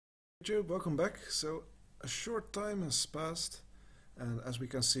Joe, welcome back. So a short time has passed, and as we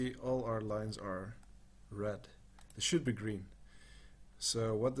can see, all our lines are red. They should be green.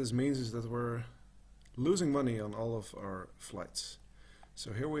 So what this means is that we're losing money on all of our flights.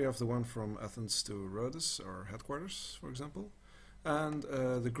 So here we have the one from Athens to Rhodes, our headquarters, for example. And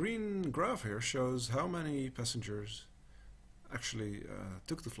the green graph here shows how many passengers actually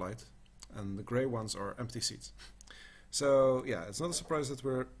took the flight, and the gray ones are empty seats. So yeah, it's not a surprise that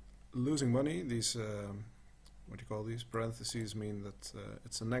we're losing money. These what do you call these parentheses mean that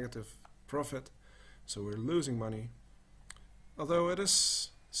it's a negative profit, so we're losing money, although it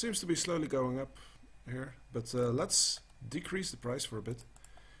seems to be slowly going up here. But let's decrease the price for a bit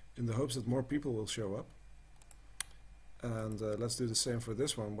in the hopes that more people will show up. And let's do the same for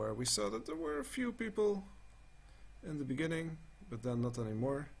this one, where we saw that there were a few people in the beginning, but then not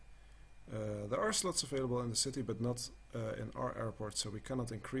anymore. There are slots available in the city, but not in our airport, so we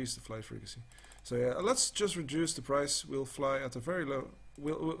cannot increase the flight frequency. So yeah, let's just reduce the price. We'll fly at a very low.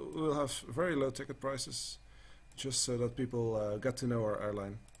 We'll have very low ticket prices, just so that people get to know our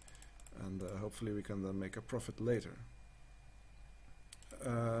airline, and hopefully we can then make a profit later.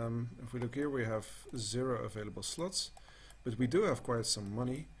 If we look here, we have 0 available slots, but we do have quite some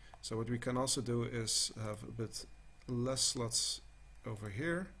money. So what we can also do is have a bit less slots over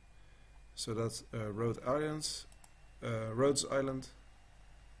here, so that Rhodes Island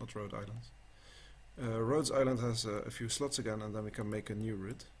has a few slots again, and then we can make a new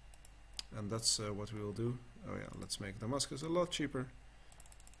route, and that's what we will do. Oh yeah, let's make Damascus a lot cheaper,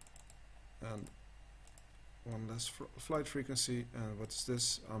 and one less flight frequency. And what's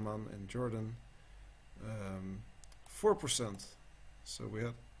this? Amman in Jordan, 4%. So we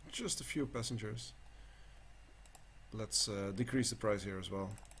had just a few passengers. Let's decrease the price here as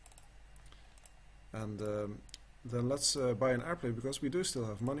well. And then let's buy an airplane, because we do still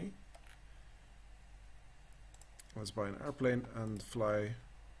have money. Let's buy an airplane and fly,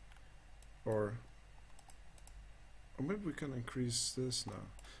 or maybe we can increase this now.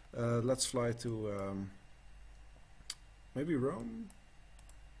 Let's fly to maybe Rome.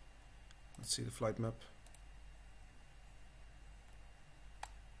 Let's see the flight map.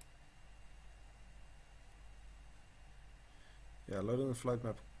 Yeah, loading the flight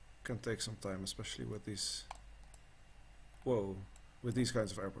map can take some time, especially with these with these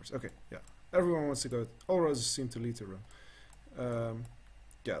kinds of airports. Okay, yeah, everyone wants to go. All roads seem to lead to Rome.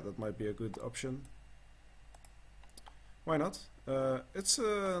 Yeah, that might be a good option. Why not? It's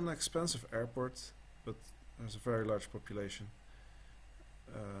an expensive airport, but there's a very large population,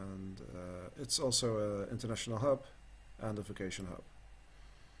 and it's also an international hub and a vacation hub.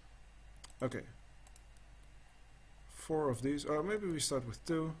 Okay, 4 of these, or maybe we start with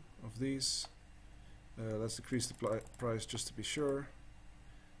 2 of these. Let's decrease the price just to be sure.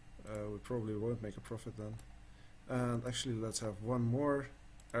 We probably won't make a profit then. And actually, let's have one more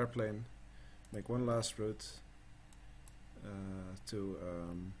airplane, make one last route to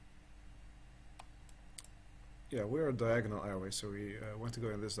yeah, we're a diagonal airway, so we want to go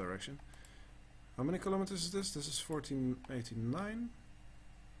in this direction. How many kilometers is this? This is 1489.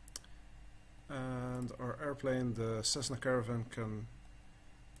 And our airplane, the Cessna Caravan,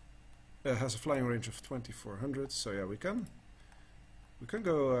 has a flying range of 2400. So yeah, we can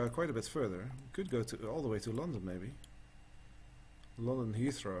go quite a bit further. We could go all the way to London, maybe. London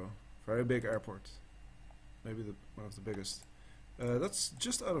Heathrow, very big airport, maybe one of the biggest. That's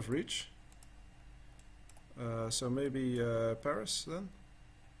just out of reach. So maybe Paris then.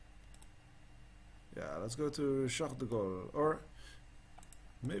 Yeah, let's go to Charles de Gaulle, or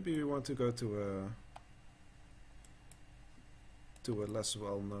maybe we want to go to a less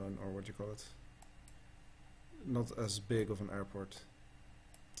well-known, or what do you call it, not as big of an airport.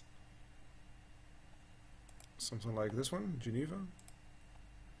 Something like this one, Geneva.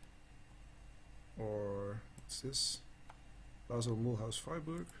 Or what's this? Basel, Mulhouse,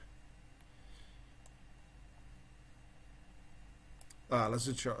 Freiburg. Let's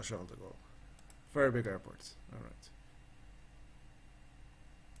do Charles de Gaulle. Very big airport.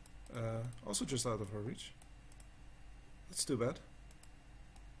 Alright. Also just out of our reach. That's too bad.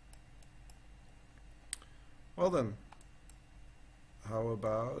 Well then, how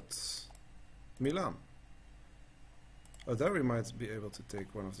about Milan? Oh, there we might be able to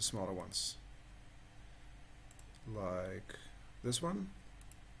take one of the smaller ones, like this one,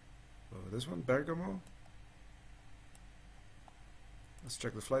 this one, Bergamo. Let's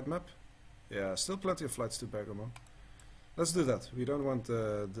check the flight map. Yeah, still plenty of flights to Bergamo. Let's do that. We don't want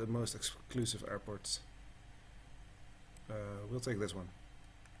the most exclusive airports. We'll take this one.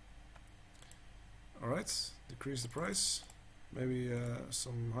 Alright, decrease the price. maybe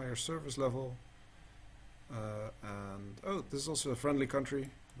some higher service level. And oh, this is also a friendly country.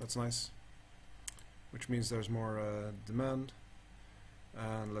 That's nice. Which means there's more demand.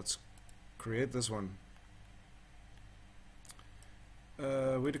 And let's create this one.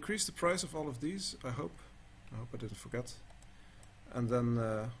 We decrease the price of all of these, I hope. I hope I didn't forget. And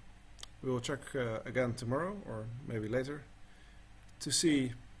then we will check again tomorrow, or maybe later, to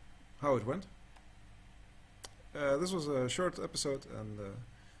see how it went. This was a short episode, and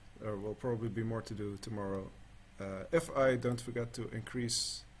there will probably be more to do tomorrow, if I don't forget to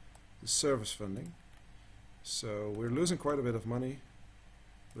increase the service funding. So we're losing quite a bit of money,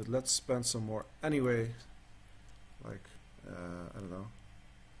 but let's spend some more anyway, like I don't know,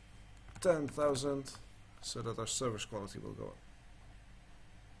 10,000, so that our service quality will go up.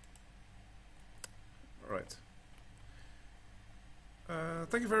 Alright.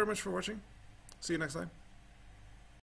 Thank you very much for watching. See you next time.